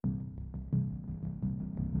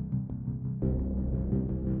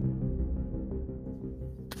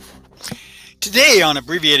Today on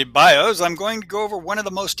Abbreviated Bios, I'm going to go over one of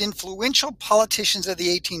the most influential politicians of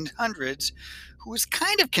the 1800s who was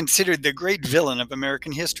kind of considered the great villain of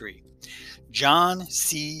American history, John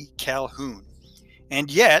C. Calhoun.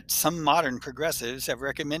 And yet, some modern progressives have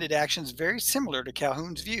recommended actions very similar to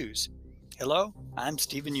Calhoun's views. Hello, I'm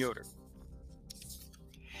Stephen Yoder.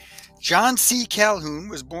 John C. Calhoun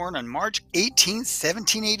was born on March 18,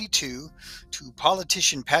 1782, to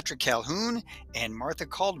politician Patrick Calhoun and Martha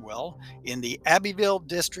Caldwell in the Abbeville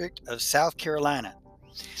district of South Carolina.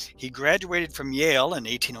 He graduated from Yale in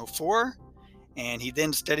 1804, and he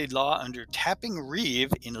then studied law under Tapping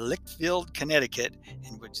Reeve in Litchfield, Connecticut,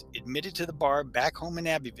 and was admitted to the bar back home in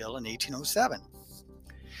Abbeville in 1807.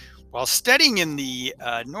 While studying in the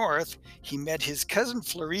North, he met his cousin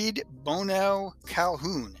Floride Bonell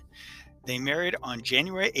Calhoun. They married on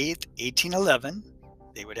January 8, 1811.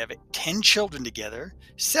 They would have 10 children together,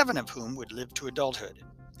 7 of whom would live to adulthood.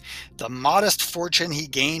 The modest fortune he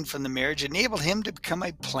gained from the marriage enabled him to become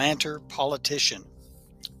a planter politician.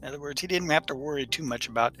 In other words, he didn't have to worry too much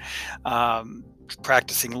about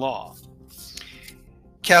practicing law.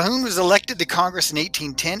 Calhoun was elected to Congress in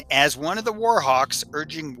 1810 as one of the war hawks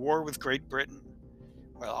urging war with Great Britain.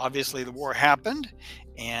 Well, obviously the war happened,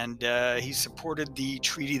 and he supported the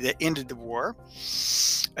treaty that ended the war.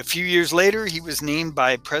 A few years later, he was named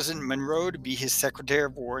by President Monroe to be his Secretary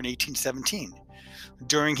of War in 1817.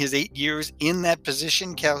 During his 8 years in that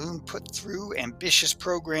position, Calhoun put through ambitious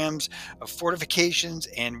programs of fortifications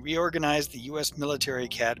and reorganized the U.S. Military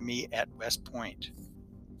Academy at West Point.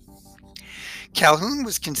 Calhoun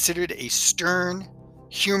was considered a stern,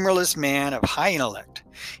 humorless man of high intellect.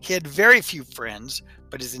 He had very few friends,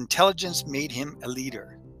 but his intelligence made him a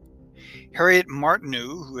leader. Harriet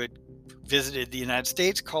Martineau, who had visited the United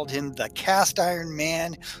States, called him the cast iron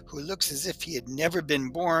man who looks as if he had never been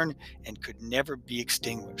born and could never be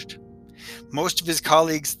extinguished. Most of his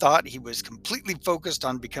colleagues thought he was completely focused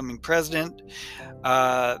on becoming president,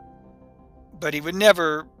 but he would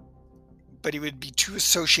be too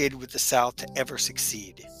associated with the South to ever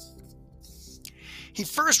succeed. He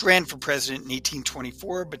first ran for president in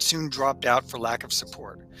 1824, but soon dropped out for lack of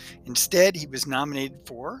support. Instead, he was nominated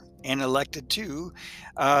for and elected to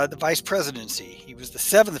the vice presidency. He was the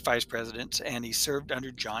 7th vice president, and he served under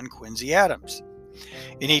John Quincy Adams.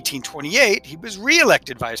 In 1828, he was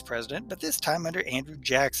re-elected vice president, but this time under Andrew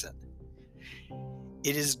Jackson.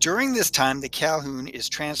 It is during this time that Calhoun is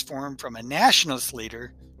transformed from a nationalist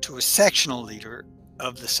leader to a sectional leader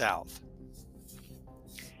of the South.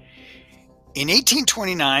 In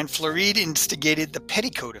 1829, Floride instigated the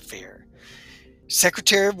Petticoat Affair.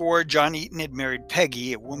 Secretary of War John Eaton had married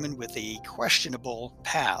Peggy, a woman with a questionable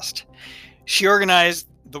past. She organized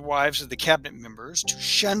the wives of the cabinet members to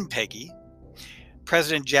shun Peggy.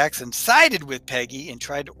 President Jackson sided with Peggy and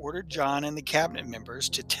tried to order John and the cabinet members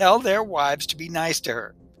to tell their wives to be nice to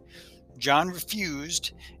her. John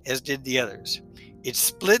refused, as did the others. It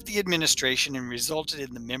split the administration and resulted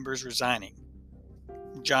in the members resigning.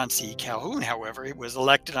 John C. Calhoun, however, was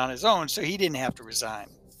elected on his own, so he didn't have to resign.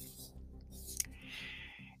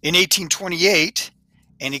 In 1828,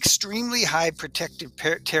 an extremely high protective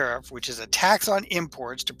tariff, which is a tax on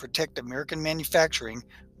imports to protect American manufacturing,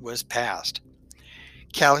 was passed.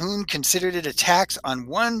 Calhoun considered it a tax on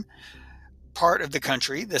one part of the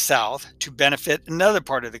country, the South, to benefit another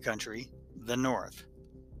part of the country, the North.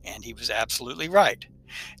 And he was absolutely right.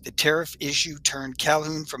 The tariff issue turned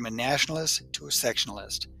Calhoun from a nationalist to a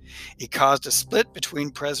sectionalist. It caused a split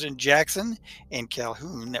between President Jackson and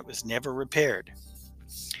Calhoun that was never repaired.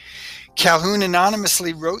 Calhoun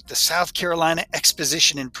anonymously wrote the South Carolina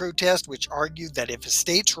Exposition in Protest, which argued that if a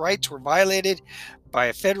state's rights were violated by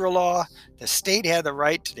a federal law, the state had the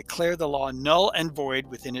right to declare the law null and void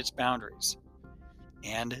within its boundaries.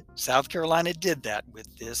 And South Carolina did that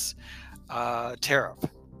with this tariff.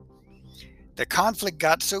 The conflict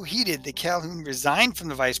got so heated that Calhoun resigned from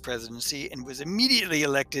the vice presidency and was immediately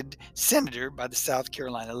elected senator by the South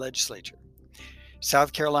Carolina legislature.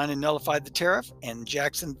 South Carolina nullified the tariff, and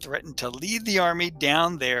Jackson threatened to lead the army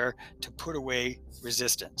down there to put away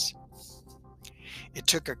resistance. It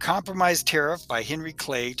took a compromise tariff by Henry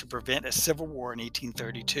Clay to prevent a civil war in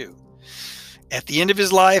 1832. At the end of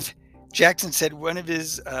his life, Jackson said one of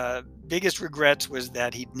his biggest regrets was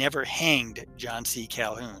that he'd never hanged John C.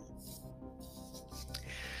 Calhoun.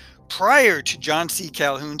 Prior to John C.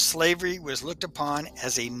 Calhoun, slavery was looked upon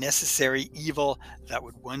as a necessary evil that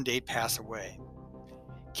would one day pass away.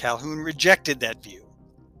 Calhoun rejected that view.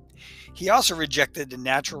 He also rejected the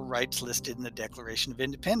natural rights listed in the Declaration of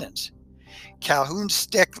Independence. Calhoun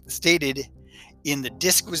stated in the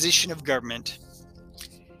Disquisition of Government,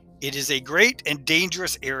 It is a great and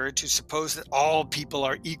dangerous error to suppose that all people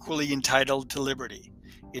are equally entitled to liberty.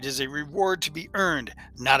 It is a reward to be earned,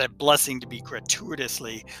 not a blessing to be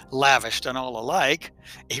gratuitously lavished on all alike,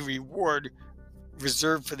 a reward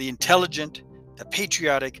reserved for the intelligent, the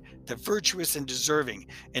patriotic, the virtuous, and deserving,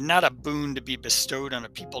 and not a boon to be bestowed on a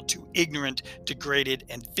people too ignorant, degraded,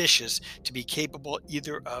 and vicious to be capable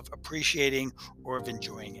either of appreciating or of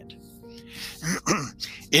enjoying it.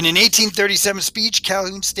 In an 1837 speech,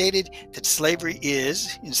 Calhoun stated that slavery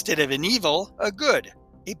is, instead of an evil, a good,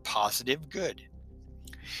 a positive good.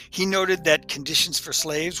 He noted that conditions for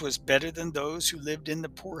slaves was better than those who lived in the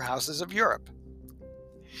poorhouses of Europe.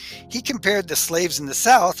 He compared the slaves in the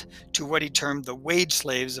South to what he termed the wage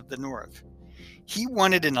slaves of the North. He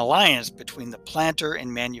wanted an alliance between the planter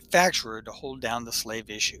and manufacturer to hold down the slave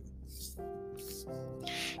issue.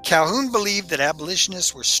 Calhoun believed that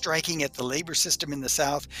abolitionists were striking at the labor system in the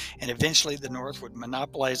South, and eventually the North would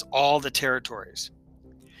monopolize all the territories.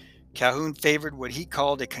 Calhoun favored what he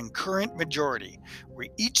called a concurrent majority, where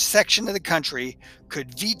each section of the country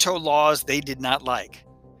could veto laws they did not like.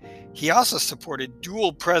 He also supported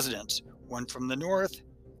dual presidents, one from the North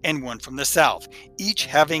and one from the South, each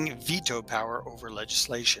having veto power over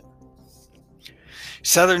legislation.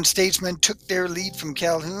 Southern statesmen took their lead from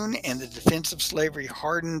Calhoun, and the defense of slavery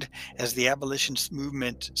hardened as the abolitionist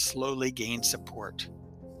movement slowly gained support.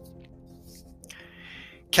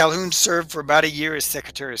 Calhoun served for about a year as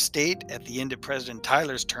Secretary of State at the end of President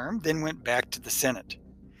Tyler's term, then went back to the Senate.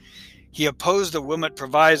 He opposed the Wilmot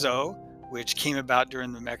Proviso, which came about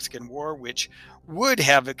during the Mexican War, which would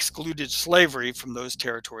have excluded slavery from those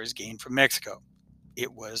territories gained from Mexico.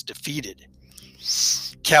 It was defeated.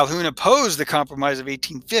 Calhoun opposed the Compromise of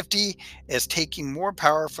 1850 as taking more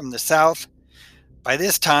power from the South. By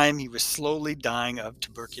this time, he was slowly dying of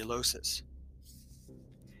tuberculosis.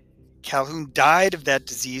 Calhoun died of that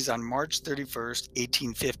disease on March 31st,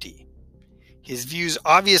 1850. His views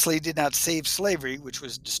obviously did not save slavery, which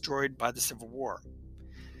was destroyed by the Civil War.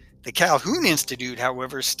 The Calhoun Institute,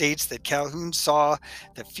 however, states that Calhoun saw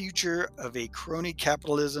the future of a crony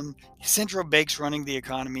capitalism, central banks running the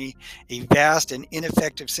economy, a vast and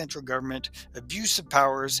ineffective central government, abuse of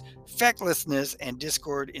powers, fecklessness and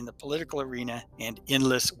discord in the political arena, and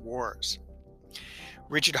endless wars.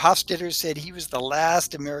 Richard Hofstadter said he was the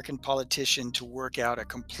last American politician to work out a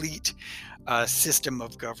complete system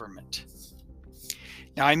of government.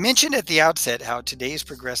 Now, I mentioned at the outset how today's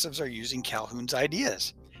progressives are using Calhoun's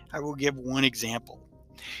ideas. I will give one example.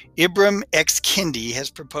 Ibram X. Kendi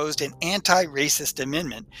has proposed an anti-racist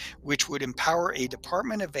amendment which would empower a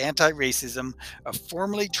Department of Anti-Racism of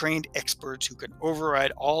formally trained experts who can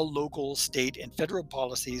override all local, state, and federal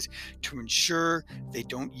policies to ensure they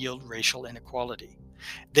don't yield racial inequality.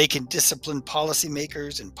 They can discipline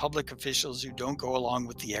policymakers and public officials who don't go along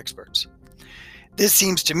with the experts. This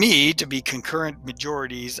seems to me to be concurrent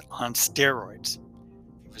majorities on steroids.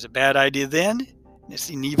 It was a bad idea then. It's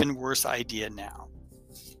an even worse idea now.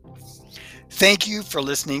 Thank you for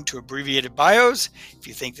listening to Abbreviated Bios. If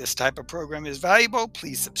you think this type of program is valuable,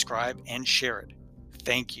 please subscribe and share it.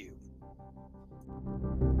 Thank you.